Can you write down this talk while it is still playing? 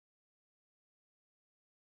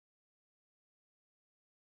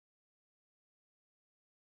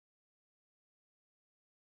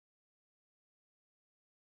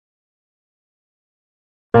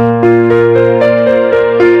Headlines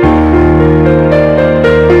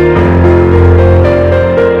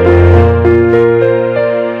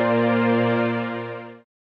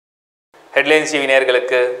TV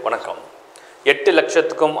நேயர்களுக்கு வணக்கம். 8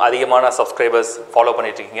 லட்சத்துக்கும் அதிகமான சப்ஸ்கிரைபர்ஸ் ஃபாலோ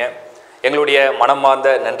பண்ணிட்டு இருக்கீங்க. எங்களுடைய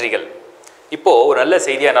மனமார்ந்த நன்றிகள். இப்போது ஒரு நல்ல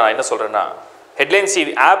செய்தியாக நான் என்ன சொல்கிறேன்னா, ஹெட்லைன்ஸ்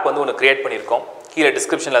டிவி ஆப் வந்து ஒன்று க்ரியேட் பண்ணியிருக்கோம். கீழே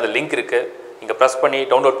டிஸ்கிரிப்ஷனில் அது லிங்க் இருக்குது. நீங்கள் ப்ரெஸ் பண்ணி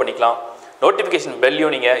டவுன்லோட் பண்ணிக்கலாம். நோட்டிஃபிகேஷன்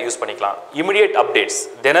பெல்லையும் நீங்கள் யூஸ் பண்ணிக்கலாம். இமிடியேட் அப்டேட்ஸ்,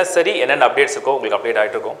 தினசரி என்னென்ன அப்டேட்ஸ் இருக்கோ உங்களுக்கு அப்டேட்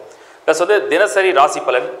ஆகிட்டு இருக்கும். ப்ளஸ் வந்து தினசரி ராசி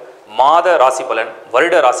பலன், மாத ராசி பலன்,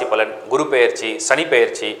 வருட ராசி பலன், குரு பெயர்ச்சி, சனி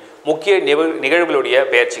பெயர்ச்சி, முக்கிய நிகழ்வுகளுடைய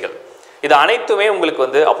பெயர்ச்சிகள், இது அனைத்துமே உங்களுக்கு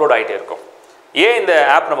வந்து அப்லோட் ஆகிட்டே இருக்கும். ஏன் இந்த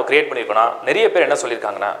ஆப் நம்ம கிரியேட் பண்ணியிருக்கோன்னா, நிறைய பேர் என்ன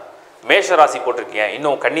சொல்லியிருக்காங்கன்னா, மேஷ ராசி போட்டிருக்கீங்க,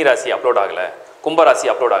 இன்னும் கன்னி ராசி அப்லோட் ஆகலை, கும்பராசி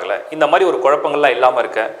அப்லோட் ஆகலை, இந்த மாதிரி ஒரு குழப்பங்கள்லாம் இல்லாமல்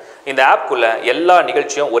இருக்க இந்த ஆப்குள்ளே எல்லா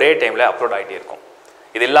நிகழ்ச்சியும் ஒரே டைமில் அப்லோட் ஆகிட்டே இருக்கும்.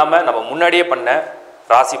 இது இல்லாமல் நம்ம முன்னாடியே பண்ண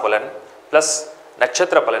ராசி பலன் ப்ளஸ்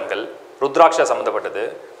நட்சத்திர பலன்கள், ருத்ராட்ச சம்மந்தப்பட்டது,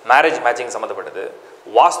 மேரேஜ் மேட்சிங் சம்மந்தப்பட்டது,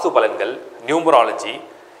 வாஸ்து பலன்கள், நியூமராலஜி,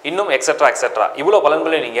 இன்னும் எக்ஸட்ரா எக்ஸட்ரா இவ்வளோ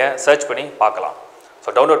பலன்களையும் நீங்கள் சர்ச் பண்ணி பார்க்கலாம். ஸோ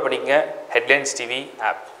டவுன்லோட் பண்ணிக்கங்க ஹெட்லைன்ஸ் டிவி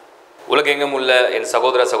ஆப். உலகெங்கும் உள்ள என்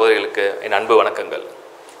சகோதர சகோதரிகளுக்கு என் அன்பு வணக்கங்கள்.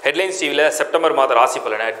 ஹெட்லைன்ஸ் டிவியில் செப்டம்பர் மாத ராசி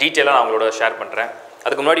பலனை டீட்டெயிலாக நான் உங்களோட ஷேர் பண்ணுறேன்.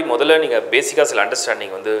 அதுக்கு முன்னாடி முதல்ல நீங்கள் பேசிக்காக சில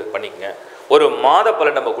அண்டர்ஸ்டாண்டிங் வந்து பண்ணிக்கங்க. ஒரு மாத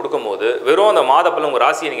பலன் நம்ம கொடுக்கும்போது வெறும் அந்த மாத பலன் உங்கள்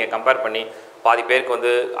ராசியை நீங்கள் கம்பேர் பண்ணி, பாதி பேருக்கு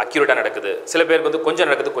வந்து அக்யூரேட்டாக நடக்குது, சில பேருக்கு வந்து கொஞ்சம்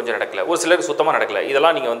நடக்குது, கொஞ்சம் நடக்கலை, ஒரு சிலருக்கு சுத்தமாக நடக்கலை.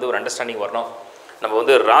 இதெல்லாம் நீங்கள் வந்து ஒரு அண்டர்ஸ்டாண்டிங் வரணும். நம்ம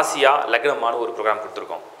வந்து ராசியாக லக்னமான ஒரு ப்ரோக்ராம்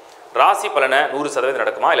கொடுத்துருக்கோம். ராசி பலனை 100%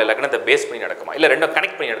 நடக்குமா, இல்லை லக்னத்தை பேஸ் பண்ணி நடக்குமா, இல்லை ரெண்டும்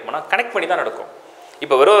கனெக்ட் பண்ணி நடக்குமா? கனெக்ட் பண்ணி தான் நடக்கும்.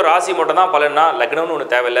 இப்போ வெறும் ராசி மட்டும் தான் பலன்னா லக்னம்னு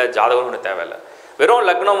ஒன்று தேவையில்லை, ஜாதகம்னு ஒன்று தேவையில்லை. வெறும்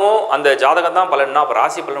லக்னமும் அந்த ஜாதகம் தான் பலன்னா அப்போ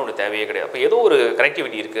ராசி பலன் ஒன்று தேவையே கிடையாது. அப்போ ஏதோ ஒரு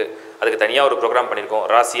கனெக்டிவிட்டி இருக்குது. அதுக்கு தனியாக ஒரு ப்ரோக்ராம் பண்ணியிருக்கோம்,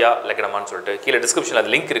 ராசியா லக்னமான்னு சொல்லிட்டு. கீழே டிஸ்கிரிப்ஷனில்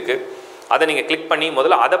அது லிங்க் இருக்குது. அதை நீங்கள் கிளிக் பண்ணி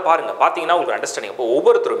முதல்ல அதை பாருங்கள். பார்த்தீங்கன்னா உங்களுக்கு அண்டர்ஸ்டாண்டிங். அப்போ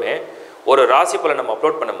ஒவ்வொருத்தருமே ஒரு ராசி பலன் நம்ம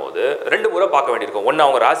அப்லோட் பண்ணும்போது 2 முறை பார்க்க வேண்டியிருக்கும். ஒன்று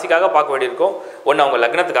அவங்க ராசிக்காக பார்க்க வேண்டியிருக்கும், ஒன்று அவங்க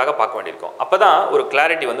லக்னத்துக்காக பார்க்க வேண்டியிருக்கும். அப்போ தான் ஒரு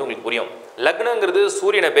கிளாரிட்டி வந்து உங்களுக்கு புரியும். லக்னங்கிறது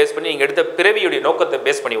சூரியனை பேஸ் பண்ணி நீங்கள் எடுத்த பிறவியுடைய நோக்கத்தை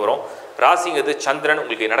பேஸ் பண்ணி வரும். ராசிங்கிறது சந்திரன்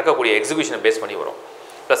உங்களுக்கு நடக்கக்கூடிய எக்ஸிக்யூஷனை பேஸ் பண்ணி வரும்.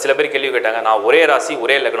 ப்ளஸ் சில பேர் கேள்வி கேட்டாங்க, நான் ஒரே ராசி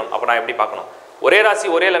ஒரே லக்னம், அப்போ நான் எப்படி பார்க்கணும்? ஒரே ராசி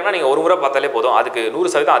ஒரே லக்னம் நீங்கள் ஒரு முறை பார்த்தாலே போதும், அதுக்கு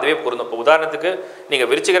 100% அதுவே பொருந்தும். இப்போ உதாரணத்துக்கு நீங்கள்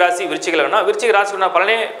விருச்சிக ராசி விருச்சிக லக்னம், விருச்சிக ராசி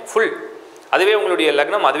பலனே ஃபுல், அதுவே உங்களுடைய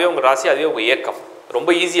லக்னம், அதுவே உங்கள் ராசி, அதுவே உங்கள் இயக்கம். ரொம்ப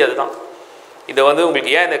ஈஸி. அதுதான் இதை வந்து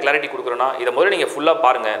உங்களுக்கு ஏன் இந்த கிளாரிட்டி கொடுக்குறோன்னா, இதை முதல்ல நீங்கள் ஃபுல்லாக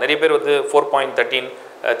பாருங்கள். நிறைய பேர் வந்து 4.13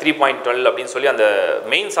 3.12 அப்படின்னு சொல்லி அந்த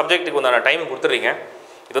மெயின் சப்ஜெக்ட்டுக்கு வந்து டைம் கொடுத்துட்றீங்க.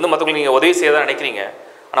 இது வந்து மற்றவங்களுக்கு நீங்கள் உதவி செய்ய தான் நினைக்கிறீங்க.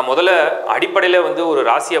 ஆனால் முதல்ல அடிப்படையில் வந்து ஒரு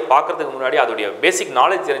ராசியை பார்க்குறதுக்கு முன்னாடி அதோடைய பேசிக்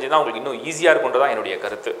நாலேஜ் தெரிஞ்சு தான் உங்களுக்கு இன்னும் ஈஸியாக இருக்குன்றதான் என்னுடைய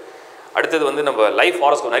கருத்து. அடுத்தது வந்து நம்ம லைஃப்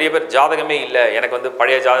ஹாரோஸ்கோப். நிறைய பேர் ஜாதகமே இல்லை, எனக்கு வந்து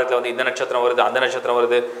பழைய ஜாதகத்தில் வந்து இந்த நட்சத்திரம் வருது, அந்த நட்சத்திரம்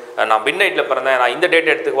வருது, நான் மிட் நைட்டில் பிறந்தேன், நான் இந்த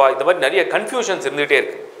டேட் எடுத்துக்குவா, இந்த மாதிரி நிறைய கன்ஃபியூஷன்ஸ் இருந்துகிட்டே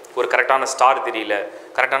இருக்குது. ஒரு கரெக்டான ஸ்டார் தெரியல,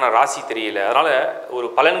 கரெக்டான ராசி தெரியல, அதனால் ஒரு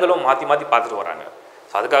பலன்களும் மாற்றி மாற்றி பார்த்துட்டு வராங்க.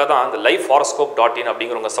 ஸோ அதுக்காக தான் அந்த lifehoroscope.in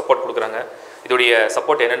அப்படிங்கிறவங்க சப்போர்ட் கொடுக்குறாங்க. இதோடைய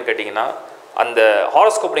சப்போர்ட் என்னென்னு கேட்டிங்கன்னா, அந்த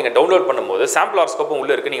ஹாரோஸ்கோப் நீங்கள் டவுன்லோட் பண்ணும்போது சாம்பிள் ஹாரோஸ்கோப்பும்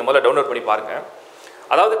உள்ளே இருக்குது, நீங்கள் முதல்ல டவுன்லோட் பண்ணி பாருங்கள்.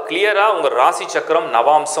 அதாவது கிளியராக உங்கள் ராசி சக்கரம்,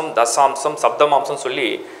 நவாம்சம், தசாம்சம், சப்தமாம்சம் சொல்லி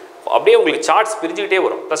அப்படியே உங்களுக்கு சார்ட்ஸ் பிரிஞ்சுக்கிட்டே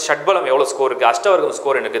வரும். ப்ளஸ் ஷட்பலம் எவ்வளோ ஸ்கோர் இருக்குது, அஷ்டவர்க்கம்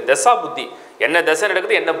ஸ்கோர் எனக்கு, தசா புத்தி என்ன தசை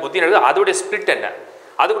நடக்குது, என்ன புத்தி நடக்குது, அதோடைய ஸ்பிரிட் என்ன,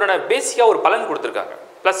 அதுக்குடான பேசிக்காக ஒரு பலன் கொடுத்துருக்காங்க.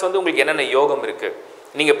 ப்ளஸ் வந்து உங்களுக்கு என்னென்ன யோகம் இருக்குது,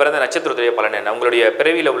 நீங்கள் பிறந்த நட்சத்திரத்துடைய பலன் என்ன, உங்களுடைய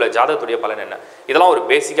பிறவியில் உள்ள ஜாதகத்துடைய பலன் என்ன, இதெல்லாம் ஒரு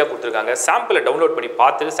பேசிக்காக கொடுத்துருக்காங்க. சாம்பிளை டவுன்லோட் பண்ணி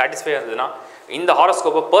பார்த்துட்டு சாட்டிஸ்ஃபை இருந்ததுன்னா இந்த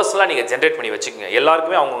ஹாரோஸ்கோப்பை பர்சனலாக நீங்கள் ஜென்ரேட் பண்ணி வச்சுக்கோங்க.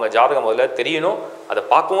 எல்லாருக்குமே அவங்கவுங்க ஜாதகம் முதல்ல தெரியணும், அதை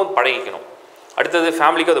பார்க்கவும் பழகிக்கணும். அடுத்தது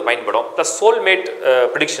ஃபேமிலிக்கு அது பயன்படும். ப்ளஸ் சோல்மேட்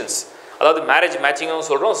ப்ரிடிக்ஷன்ஸ், அதாவது மேரேஜ் மேட்சிங்கும்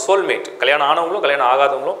சொல்கிறோம். சோல்மேட், கல்யாணம் ஆனவங்களும் கல்யாணம்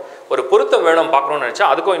ஆகாதவங்களும் ஒரு பொருத்தம் வேணும் பார்க்கணும்னு நினச்சா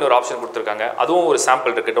அதுக்கும் இன்னொரு ஆப்ஷன் கொடுத்துருக்காங்க. அதுவும் ஒரு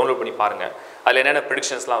சாம்பிள் இருக்குது, டவுன்லோட் பண்ணி பாருங்கள். அதில் என்னென்ன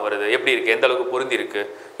ப்ரிடிக்ஷன்ஸ்லாம் வருது, எப்படி இருக்குது, எந்த அளவுக்கு பொருந்தி இருக்குது,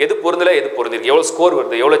 எது பொருந்தலை, எது பொருந்திருக்கு, எவ்வளோ ஸ்கோர்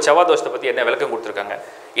வருது, எவ்வளோ செவ்வாய் தோஷத்தை பற்றி என்ன விளக்கம் கொடுத்துருக்காங்க.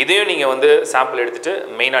 இதையும் நீங்கள் வந்து சாம்பிள் எடுத்துகிட்டு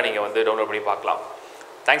மெயினாக நீங்கள் வந்து டவுன்லோட் பண்ணி பார்க்கலாம்.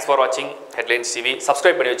 தேங்க்ஸ் ஃபார் வாட்சிங் ஹெட்லைன்ஸ் டிவி.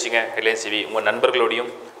 சப்ஸ்கிரைப் பண்ணி வச்சுங்க ஹெட்லைன்ஸ் டிவி. உங்கள் நண்பர்களோடையும்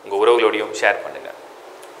உங்கள் உறவுகளோடையும் ஷேர் பண்ணுங்கள்.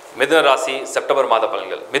 மிதுன ராசி செப்டம்பர் மாத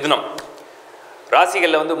பலன்கள். மிதுனம்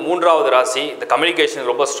ராசிகளில் வந்து 3வது ராசி. இந்த கம்யூனிகேஷன்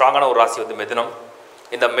ரொம்ப ஸ்ட்ராங்கான ஒரு ராசி வந்து மிதுனம்.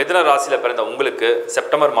 இந்த மிதுன ராசியில் பிறந்த உங்களுக்கு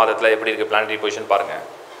செப்டம்பர் மாதத்தில் எப்படி இருக்குது பிளானட்டரி பொசிஷன் பாருங்கள்.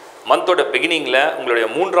 மந்தோட பிகினிங்கில் உங்களுடைய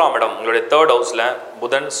 3ஆம் இடம், உங்களுடைய 3rd ஹவுஸில்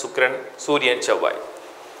புதன், சுக்கிரன், சூரியன், செவ்வாய்.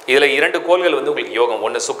 இதில் 2 கோள்கள் வந்து உங்களுக்கு யோகம்.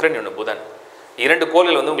 ஒன்று சுக்கிரன், ஒன்று புதன். 2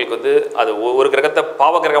 கோள்கள் வந்து உங்களுக்கு வந்து அது ஒரு கிரகத்தை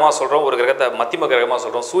பாவ கிரகமாக சொல்கிறோம், ஒரு கிரகத்தை மத்திம கிரகமாக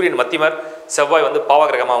சொல்கிறோம். சூரியன் மத்திமர், செவ்வாய் வந்து பாவ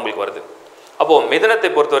கிரகமாக உங்களுக்கு வருது. அப்போது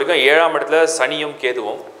மிதுனத்தை பொறுத்த வரைக்கும் 7ஆம் இடத்துல சனியும்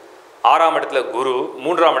கேதுவும், 6ஆம் இடத்துல குரு,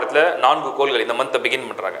 3ஆம் இடத்துல 4 கோள்கள் இந்த மந்த்தை பிகின்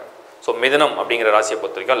பண்ணுறாங்க. ஸோ மிதுனம் அப்படிங்கிற ராசியை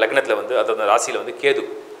பொறுத்த வரைக்கும் லக்னத்தில் வந்து அந்த ராசியில் வந்து கேது,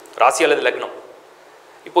 ராசி அல்லது லக்னம்.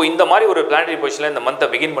 இப்போது இந்த மாதிரி ஒரு பிளானட்டரி பொசிஷனில் இந்த மந்த்தை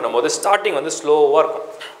பிகின் பண்ணும்போது ஸ்டார்டிங் வந்து ஸ்லோவாக இருக்கும்.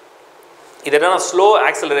 இது என்னென்னா ஸ்லோ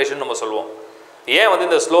ஆக்சலரேஷன் நம்ம சொல்லுவோம். ஏன் வந்து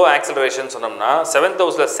இந்த ஸ்லோ ஆக்சலரேஷன் சொன்னோம்னா 7th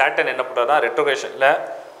ஹவுஸில் சேட்டன் என்ன பண்ணுறாருன்னா ரெட்ரோகிரேஷனில்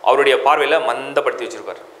அவருடைய பார்வையில் மந்தப்படுத்தி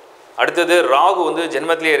வச்சுருப்பார். அடுத்தது ராகு வந்து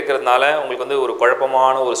ஜென்மத்திலே இருக்கிறதுனால உங்களுக்கு வந்து ஒரு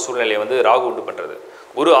குழப்பமான ஒரு சூழ்நிலையை வந்து ராகு உண்டு பண்ணுறது.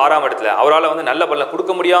 குரு 6ஆம் இடத்துல அவரால் வந்து நல்ல பலனை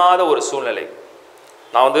கொடுக்க முடியாத ஒரு சூழ்நிலை.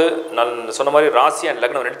 நான் சொன்ன மாதிரி ராசி அண்ட்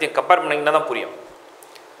லக்னம் ரெண்டுத்தையும் கம்பேர் பண்ணிங்கன்னா தான் புரியும்.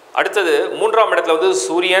 அடுத்தது 3ஆம் இடத்துல வந்து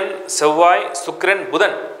சூரியன், செவ்வாய், சுக்கிரன்,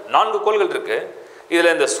 புதன் 4 கோள்கள் இருக்குது.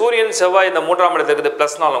 இதில் இந்த சூரியன், செவ்வாய் இந்த 3ஆம் இடத்துல இருக்குது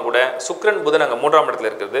ப்ளஸ்னாலும் கூட சுக்கிரன், புதன் அங்கே 3ஆம் இடத்துல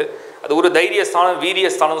இருக்கிறது. அது ஒரு தைரியஸ்தானம்,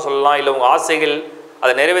 வீரியஸ்தானம் சொல்லலாம், இல்லை உங்கள் ஆசைகள்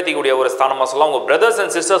அதை நிறைவேற்றக்கூடிய ஒரு ஸ்தானமாக சொல்லலாம். உங்கள் பிரதர்ஸ்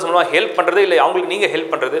அண்ட் சிஸ்டர்ஸ் மூலமாக ஹெல்ப் பண்ணுறது, இல்லை அவங்களுக்கு நீங்கள்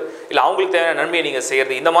ஹெல்ப் பண்ணுறது, இல்லை அவங்களுக்கு தேவையான நன்மையை நீங்கள்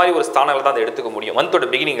செய்கிறது, இந்த மாதிரி ஒரு ஸ்தானங்கள் தான் அதை எடுத்துக்க முடியும். மந்தோட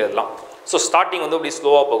பிகினிங் இதெல்லாம். ஸோ ஸ்டார்டிங் வந்து அப்படி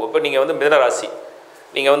ஸ்லோவாக போகும். இப்போ நீங்கள் வந்து மிதுன ராசி,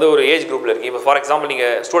 நீங்கள் வந்து ஒரு ஏஜ் குரூப்பில் இருக்கீங்க. இப்போ ஃபார் எக்ஸாம்பிள்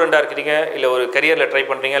நீங்கள் ஸ்டூடெண்ட்டாக இருக்கிறீங்க, இல்லை ஒரு கரியரில் ட்ரை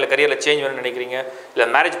பண்ணுறீங்க, இல்லை கரியரில் சேஞ்ச் பண்ணணும்னு நினைக்கிறீங்க, இல்லை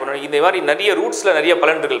மேரேஜ் பண்ணணும், இந்த மாதிரி நிறைய ரூட்ஸில் நிறைய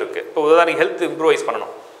பலன்கள் இருக்குது. இப்போ உதாரணம் ஹெல்த் இம்ப்ரூவைஸ்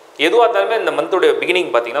பண்ணணும், எதுவாக இருந்தாலுமே இந்த மந்தோடைய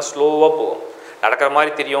பிகினிங் பார்த்தீங்கன்னா ஸ்லோவாக போகும். நடக்கிற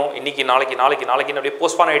மாதிரி தெரியும், இன்றைக்கி நாளைக்கு அப்படியே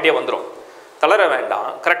போஸ்ட்பான் ஆகிட்டே வந்துடும். தளர வேண்டாம்.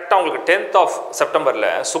 கரெக்டாக உங்களுக்கு 10th ஆஃப் செப்டம்பரில்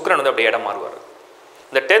சுக்கிரன் வந்து அப்படியே இடம் மாறுவார்.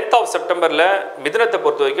 இந்த 10th ஆஃப் செப்டம்பரில் மிதுனத்தை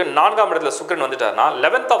பொறுத்த வரைக்கும் 4ஆம் இடத்துல சுக்கிரன் வந்துட்டார்னா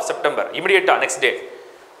 11th ஆஃப் செப்டம்பர் இமீடியட்டாக நெக்ஸ்ட் டே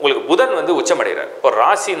உங்களுக்கு புதன் வந்து உச்சமடைகிறார். இப்போ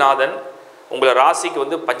ராசிநாதன் உங்களை ராசிக்கு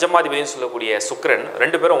வந்து பஞ்சமாதிபதினு சொல்லக்கூடிய சுக்கிரன்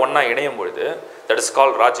 2 பேரும் ஒன்றா இணையும் பொழுது தட் இஸ்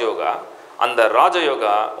கால் ராஜயோகா. அந்த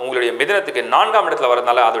ராஜயோகா உங்களுடைய மிதுனத்துக்கு 4ஆம் இடத்துல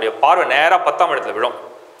வரதுனால அதோடைய பார்வை நேராக 10ஆம் இடத்துல விழும்.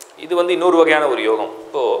 இது வந்து இன்னொரு வகையான ஒரு யோகம்.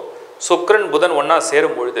 இப்போது சுக்கிரன் புதன் ஒன்றா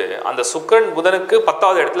சேரும் பொழுது அந்த சுக்கிரன் புதனுக்கு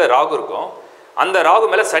 10வது இடத்துல ராகு இருக்கும். அந்த ராகு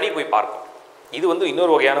மேலே சனி போய் பார்க்கும். இது வந்து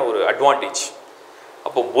இன்னொரு வகையான ஒரு அட்வான்டேஜ்.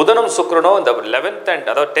 அப்போது புதனும் சுக்கிரனும் இந்த 11th அண்ட்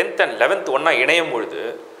அதாவது 10th அண்ட் 11th ஒன்றா இணையும் பொழுது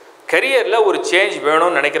கரியரில் ஒரு சேஞ்ச்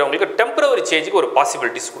வேணும்னு நினைக்கிறவங்களுக்கு டெம்பரவரி சேஞ்சுக்கு ஒரு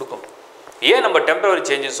பாசிபிலிட்டிஸ் கொடுக்கும். ஏன் நம்ம டெம்பரவரி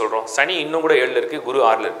சேஞ்சுன்னு சொல்கிறோம்? சனி இன்னும் கூட 7ல் இருக்குது, குரு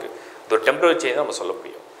 6ல் இருக்குது. இது ஒரு டெம்பரவரி சேஞ்ச் நம்ம சொல்ல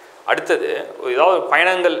முடியும். அடுத்தது ஏதாவது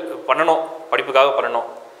பயணங்கள் பண்ணணும், படிப்புக்காக பண்ணணும்,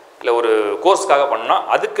 இல்லை ஒரு கோர்ஸ்க்காக பண்ணால்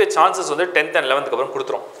அதுக்கு சான்சஸ் வந்து 10th அண்ட் 11th அப்புறம்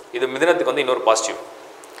கொடுத்துரும். இது மிதுனத்துக்கு வந்து இன்னொரு பாசிட்டிவ்.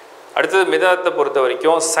 அடுத்தது மிதுனத்தை பொறுத்த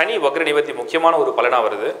வரைக்கும் சனி வக்ர நிவர்த்தி முக்கியமான ஒரு பலனாக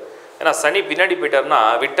வருது. ஏன்னா சனி பின்னாடி போயிட்டார்னா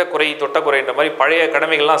விட்ட குறை தொட்ட குறைன்ற மாதிரி பழைய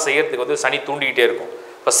கடமைகள்லாம் செய்கிறதுக்கு வந்து சனி தூண்டிகிட்டே இருக்கும்.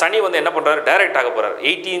 இப்போ சனி வந்து என்ன பண்ணுறாரு, டைரக்ட் ஆக போகிறார்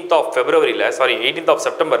 18th ஆஃப்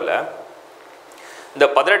செப்டம்பரில். இந்த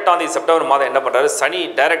 18ஆம் தேதி செப்டம்பர் மாதம் என்ன பண்ணுறாரு, சனி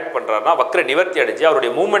டைரக்ட் பண்ணுறாருனா வக்ர நிவர்த்தி அடைஞ்சு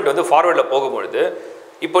அவருடைய மூவ்மெண்ட் வந்து ஃபார்வர்டில் போகும்பொழுது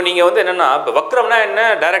இப்போ நீங்கள் வந்து என்னென்னா, இப்போ வக்ரம்னா என்ன,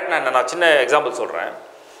 டைரக்ட்னா என்ன, நான் சின்ன எக்ஸாம்பிள் சொல்கிறேன்.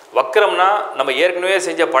 வக்ரம்னா நம்ம ஏற்கனவே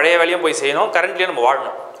செஞ்ச பழைய வேலையும் போய் செய்யணும், கரண்ட்லேயும் நம்ம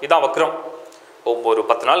வாழணும். இதுதான் வக்ரம். ஒரு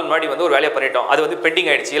 10 நாள் முன்னாடி வந்து ஒரு வேலையை பண்ணிட்டோம், அது வந்து பெண்டிங்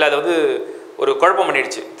ஆகிடுச்சு, இல்லை அது வந்து ஒரு குழப்பம்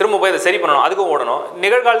பண்ணிடுச்சு, திரும்ப போய் அதை சரி பண்ணணும், அதுக்கும் ஓடணும்,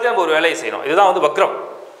 நிகழ்காலத்தையும் நம்ம ஒரு வேலையை செய்யணும். இதுதான் வந்து வக்ரம்.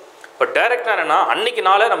 இப்போ டைரக்ட்னா என்னென்னா, அன்றைக்கி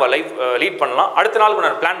நாளை நம்ம லைஃப் லீட் பண்ணலாம், அடுத்த நாளுக்கு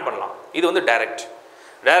நான் பிளான் பண்ணலாம். இது வந்து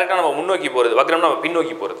டைரக்டாக நம்ம முன்னோக்கி போகிறது, வக்ரம்னா நம்ம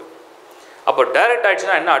பின்னோக்கி போகிறது. அப்போ டைரக்ட்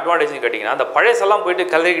ஆகிடுச்சுன்னா என்ன அட்வான்டேஜ்னு கேட்டிங்கன்னா, அந்த பழையசெல்லாம் போயிட்டு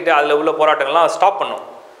கலரிக்கிட்டு அதில் உள்ள போராட்டங்கள்லாம் ஸ்டாப் பண்ணும்.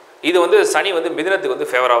 இது வந்து சனி வந்து மிதுனத்துக்கு வந்து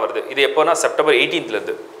ஃபேவராக வருது. இது எப்போனா செப்டம்பர்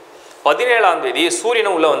 18th 17ஆம் தேதி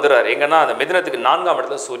சூரியனும் உள்ளே வந்துடுறாரு. எங்கன்னா அந்த மிதுனத்துக்கு 4ஆம்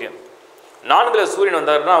இடத்துல சூரியன். 4ல் சூரியன்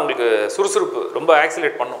வந்தாருன்னா உங்களுக்கு சுறுசுறுப்பு ரொம்ப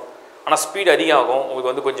ஆக்சிலேட் பண்ணும். ஆனால் ஸ்பீட் அதிகமாகும்,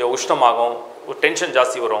 உங்களுக்கு வந்து கொஞ்சம் உஷ்ணமாகும், ஒரு டென்ஷன்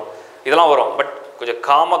ஜாஸ்தி வரும், இதெல்லாம் வரும். பட் கொஞ்சம்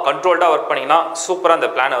காமாக கண்ட்ரோல்டாக ஒர்க் பண்ணிங்கன்னா சூப்பராக அந்த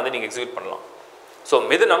பிளானை வந்து நீங்கள் எக்ஸிக்யூட் பண்ணலாம். ஸோ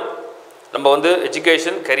மிதுனம் நம்ம வந்து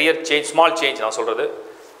education, career change, small change நான் சொல்கிறது.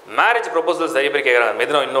 மேரேஜ் ப்ரொபோசல்ஸ் நிறைய பேர் கேட்குறாங்க,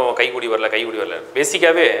 மிதுனம் இன்னும் கைகூடி வரல.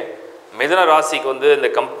 பேசிக்காகவே மிதுன ராசிக்கு வந்து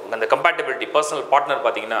அந்த கம்பேட்டபிலிட்டி, பர்சனல் பார்ட்னர்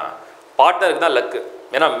பார்த்தீங்கன்னா பார்ட்னருக்கு தான் லக்கு.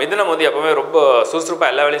 ஏன்னா மிதுனம் வந்து எப்போவுமே ரொம்ப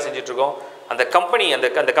சுறுசுறுப்பாக எல்லா வேலையும் செஞ்சுட்ருக்கோம். அந்த கம்பெனி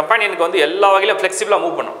அந்த கம்பெனியனுக்கு வந்து எல்லா வகையிலும் ஃப்ளெக்சிபிளாக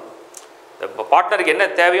மூவ் பண்ணும். இப்போ பார்ட்னருக்கு என்ன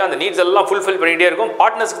தேவையோ அந்த நீட்ஸ் எல்லாம் ஃபுல்ஃபில் பண்ணிகிட்டே இருக்கும்.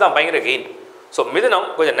 பார்ட்னர்ஸ்க்கு தான் பயங்கர கெயின். ஸோ மிதுனம்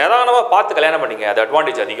கொஞ்சம் நிதானமாக பார்த்து கல்யாணம் பண்ணிங்க, அது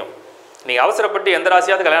அட்வான்டேஜ் அதிகம். நீங்கள் அவசரப்பட்டு எந்த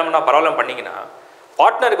ராசியாவது கல்யாணம் பண்ணால் பரவாயில்ல பண்ணிங்கன்னா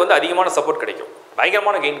பார்ட்னருக்கு வந்து அதிகமான சப்போர்ட் கிடைக்கும்,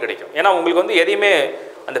 பயங்கரமான கெயின் கிடைக்கும். ஏன்னா உங்களுக்கு வந்து எதையுமே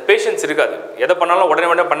அந்த பேஷன்ஸ் இருக்காது, எதை பண்ணாலும்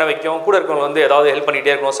உடனே பண்ண வைக்கும். கூட இருக்கவங்க வந்து ஏதாவது ஹெல்ப்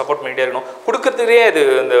பண்ணிகிட்டே இருக்கணும், சப்போர்ட் பண்ணிகிட்டே இருக்கணும், கொடுக்கறதுக்கே அது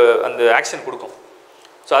அந்த ஆக்ஷன் கொடுக்கும்.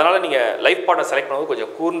 ஸோ அதனால் நீங்கள் லைஃப் பார்ட்னர் செலக்ட் பண்ணும்போது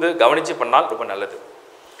கொஞ்சம் கூர்ந்து கவனித்து பண்ணால் ரொம்ப நல்லது.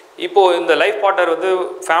 இப்போது இந்த லைஃப் பார்ட்னர் வந்து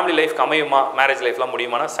ஃபேமிலி லைஃப்க்கு அமையுமா, மேரேஜ் லைஃப்லாம்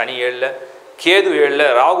முடியுமானா சனி 7ல், கேது 7ல்,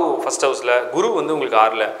 ராகு ஃபஸ்ட் ஹவுஸில், குரு வந்து உங்களுக்கு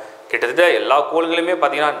 6ல். கிட்டத்தட்ட எல்லா கோள்களுமே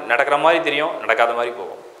பார்த்தீங்கன்னா நடக்கிற மாதிரி தெரியும், நடக்காத மாதிரி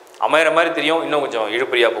போகும், அமையிற மாதிரி தெரியும், இன்னும் கொஞ்சம்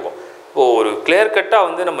இழுப்பறியாக போகும். இப்போது ஒரு கிளியர் கட்டாக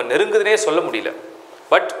வந்து நம்ம நெருங்குதுனே சொல்ல முடியல.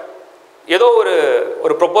 பட் ஏதோ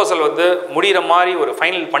ஒரு ப்ரொப்போசல் வந்து முடிகிற மாதிரி ஒரு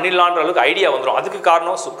ஃபைனல் பண்ணிடலான்ற அளவுக்கு ஐடியா வந்துடும். அதுக்கு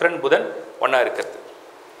காரணம் சுக்கிரன் புதன் ஒன்றா இருக்கிறது.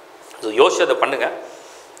 ஸோ யோசிச்சு அதை பண்ணுங்கள்.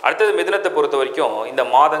 அடுத்தது மிதுனத்தை பொறுத்த வரைக்கும் இந்த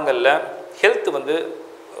மாதங்களில் ஹெல்த் வந்து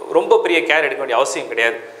ரொம்ப பெரிய கேர் எடுக்க வேண்டிய அவசியம்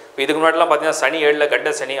கிடையாது. இப்போ இதுக்கு முன்னாடிலாம் பார்த்தீங்கன்னா சனி 7ல்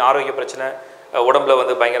கட்ட சனி, ஆரோக்கிய பிரச்சனை, உடம்புல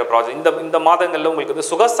வந்து பயங்கர ப்ராப்ளம். இந்த மாதங்களில் உங்களுக்கு வந்து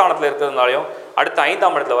சுகஸ்தானத்தில் இருக்கிறதுனாலையும் அடுத்த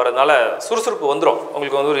 5ஆம் இடத்துல வரதுனால சுறுசுறுப்பு வந்துடும்.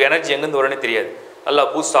 உங்களுக்கு வந்து ஒரு எனர்ஜி எங்கேருந்து வரணும்னே தெரியாது, நல்லா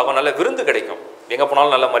பூஸ்ட் ஆகும், நல்ல விருந்து கிடைக்கும், எங்கே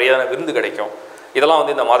போனாலும் நல்ல மரியாதை விருந்து கிடைக்கும். இதெல்லாம்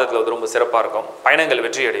வந்து இந்த மாதத்தில் வந்து ரொம்ப சிறப்பாக இருக்கும். பயணங்கள்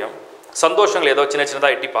வெற்றி அடையும். சந்தோஷங்கள் ஏதோ சின்ன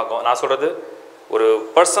சின்னதாக எட்டி பார்க்கும். நான் சொல்கிறது ஒரு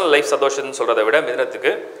பர்சனல் லைஃப் சந்தோஷம்னு சொல்கிறத விட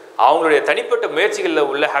மிதுனத்துக்கு அவங்களுடைய தனிப்பட்ட முயற்சிகளில்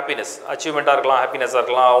உள்ள ஹாப்பினஸ், அச்சீவ்மெண்ட்டாக இருக்கலாம், ஹாப்பினஸாக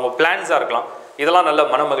இருக்கலாம், அவங்க பிளான்ஸாக இருக்கலாம், இதெல்லாம் நல்ல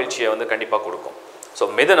மன மகிழ்ச்சியை வந்து கண்டிப்பாக கொடுக்கும். ஸோ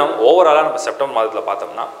மிதுனம் ஓவராலாக நம்ம செப்டம்பர் மாதத்தில்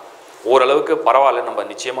பார்த்தோம்னா ஓரளவுக்கு பரவாயில்ல நம்ம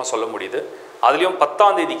நிச்சயமாக சொல்ல முடியுது. அதுலேயும்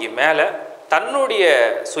 10ஆம் தேதிக்கு மேலே தன்னுடைய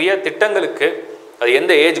சுய திட்டங்களுக்கு அது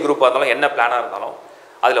எந்த ஏஜ் குரூப்பாக இருந்தாலும் என்ன பிளானாக இருந்தாலும்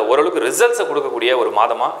அதில் ஓரளவுக்கு ரிசல்ட்ஸை கொடுக்கக்கூடிய ஒரு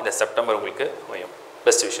மாதமாக இந்த செப்டம்பர் உங்களுக்கு அமையும்.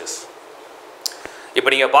 Best wishes. இப்போ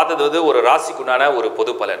நீங்கள் பார்த்தது வந்து ஒரு ராசிக்குண்டான ஒரு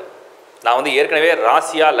பொது பலன். நான் வந்து ஏற்கனவே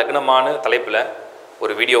ராசியா லக்னமான தலைப்பில்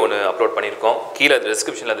ஒரு வீடியோ ஒன்று அப்லோட் பண்ணியிருக்கோம். கீழே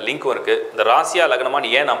டிஸ்கிரிப்ஷனில் அந்த லிங்க்கும் இருக்குது. இந்த ராசியா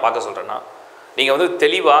லக்னமானு ஏன் நான் பார்க்க சொல்கிறேன்னா, நீங்கள் வந்து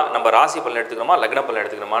தெளிவாக நம்ம ராசி பலன் எடுத்துக்கணுமா லக்ன பலன்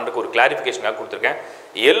எடுத்துக்கணுமான்றது ஒரு கிளாரிஃபிகேஷனாக கொடுத்துருக்கேன்.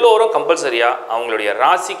 எல்லோரும் கம்பல்சரியாக அவங்களுடைய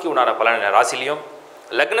ராசிக்கு உண்டான பலனை ராசிலையும்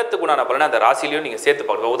லக்னத்துக்கு உண்டான பலனை அந்த ராசிலையும் நீங்கள் சேர்த்து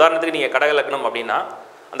பார்க்கணும். உதாரணத்துக்கு நீங்கள் கடக லக்னம் அப்படின்னா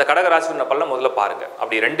அந்த கடக ராசியோட பலனை முதல்ல பாருங்கள்.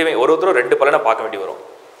 அப்படி ரெண்டுமே ஒருத்தரும் 2 பலனை பார்க்க வேண்டி வரும்.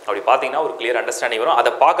 அப்படி பார்த்தீங்கன்னா ஒரு கிளியர் அண்டர்ஸ்டாண்டிங் வரும்.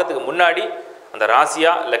 அதை பார்க்கறதுக்கு முன்னாடி அந்த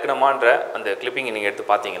ராசியா லக்னமான்ற அந்த கிளிப்பிங்கை நீங்கள் எடுத்து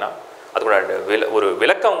பார்த்தீங்கன்னா அதுக்கூட ஒரு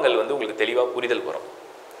விளக்கங்கள் வந்து உங்களுக்கு தெளிவாக புரிதல் வரும்.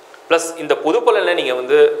 ப்ளஸ் இந்த பொது பலனில் நீங்கள்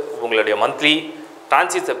வந்து உங்களுடைய மந்த்லி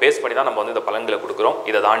டிரான்சிட்ஸை பேஸ் பண்ணி தான் நம்ம வந்து இந்த பலன்களை கொடுக்குறோம்.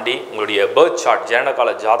 இதை தாண்டி உங்களுடைய பர்த் சார்ட் ஜனனகால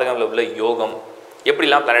ஜாதகங்களில் உள்ள யோகம்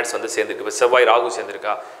எப்படிலாம் பிளானட்ஸ் வந்து சேர்ந்துருக்கு, இப்போ செவ்வாய் ராகு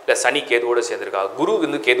சேர்ந்துருக்கா, இல்லை சனி கேதுவோடு சேர்ந்துருக்கா, குரு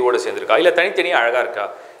வந்து கேதுவோடு சேர்ந்துருக்கா, இல்லை தனித்தனியாக அழகாக இருக்கா,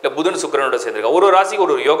 இல்லை புதன் சுக்கிரனோட சேர்ந்துருக்கா, ஒரு ராசிக்கு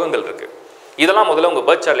ஒரு யோகங்கள் இருக்குது. இதெல்லாம் முதல்ல உங்கள்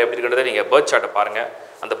பர்த் சார்ட்டில் எப்படி இருக்கிறத நீங்கள் பர்த் சார்ட்டை பாருங்கள்.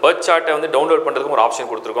 அந்த பர்த் சார்ட்டை வந்து டவுன்லோட் பண்ணுறதுக்கும் ஒரு ஆப்ஷன்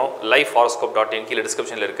கொடுத்துருக்கோம். lifehoroscope.in கீழே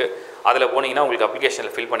டிஸ்கிரிப்ஷனில் இருக்குது. அதில் போனீங்கன்னா உங்களுக்கு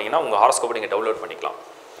அப்ளிகேஷனில் ஃபில் பண்ணிங்கன்னா உங்கள் ஹாரோஸ்கோப்பை நீங்கள் டவுன்லோட் பண்ணிக்கலாம்.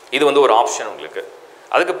 இது வந்து ஒரு ஆப்ஷன் உங்களுக்கு.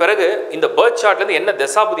 அதுக்கு பிறகு இந்த பர்த் சார்ட்லேருந்து என்ன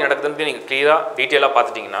தசாபுதி நடக்குதுன்னு நீங்கள் கிளியராக டீட்டெயிலாக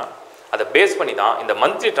பார்த்துட்டிங்கன்னா அதை பேஸ் பண்ணி தான் இந்த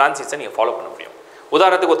மந்த்லி டிரான்சிட்ஸை நீங்கள் ஃபாலோ பண்ண முடியும்.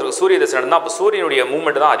 உதாரணத்துக்கு ஒருத்தருக்கு சூரிய தசை நடந்தால் அப்போ சூரியனுடைய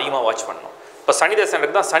மூவ்மெண்ட் தான் அதிகமாக வாட்ச் பண்ணணும். இப்போ சனி தசை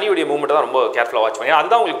நடக்குது சனியுடைய மூவ்மெண்ட் தான் ரொம்ப கேர்ஃபுல்லாக வாட்ச் பண்ணி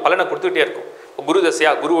அதுதான் உங்களுக்கு பலனை கொடுத்துக்கிட்டே இருக்கும். இப்போ குரு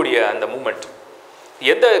தசையாக குருவுடைய அந்த மூவ்மெண்ட்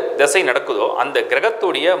எந்த திசை நடக்குதோ அந்த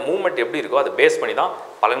கிரகத்துடைய மூவ்மெண்ட் எப்படி இருக்கோ அதை பேஸ் பண்ணி தான்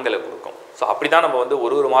பலன்களை கொடுக்கும். ஸோ அப்படி தான் நம்ம வந்து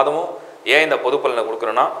ஒரு மாதமும் ஏன் இந்த பொது பலனை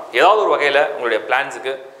கொடுக்குறோன்னா ஏதாவது ஒரு வகையில் உங்களுடைய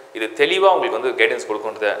பிளான்ஸுக்கு இது தெளிவாக உங்களுக்கு வந்து கைடன்ஸ்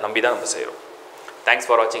கொடுக்குன்றதை நம்பி தான் நம்ம செய்கிறோம். தேங்க்ஸ்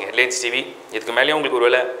ஃபார் வாட்சிங் ஹெட்லைன்ஸ் டிவி. இதுக்கு மேலேயும் உங்களுக்கு ஒரு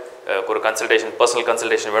வேளை ஒரு கன்சல்டேஷன் பர்சனல்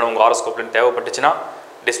கன்சல்டேஷன் வேணும் உங்கள் ஹாரோஸ்கோப்லன்னு தேவைப்பட்டுச்சுன்னா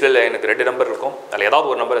டிஸ்பிளேல எனக்கு 2 நம்பர் இருக்கும். அதில்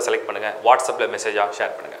ஏதாவது ஒரு நம்பரை செலக்ட் பண்ணுங்கள். வாட்ஸ்அப்பில் மெசேஜாக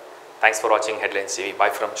ஷேர் பண்ணுங்கள். தேங்க்ஸ் ஃபார் வாட்சிங் headlines TV.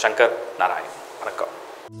 By from Shankar Narayan. வணக்கம்.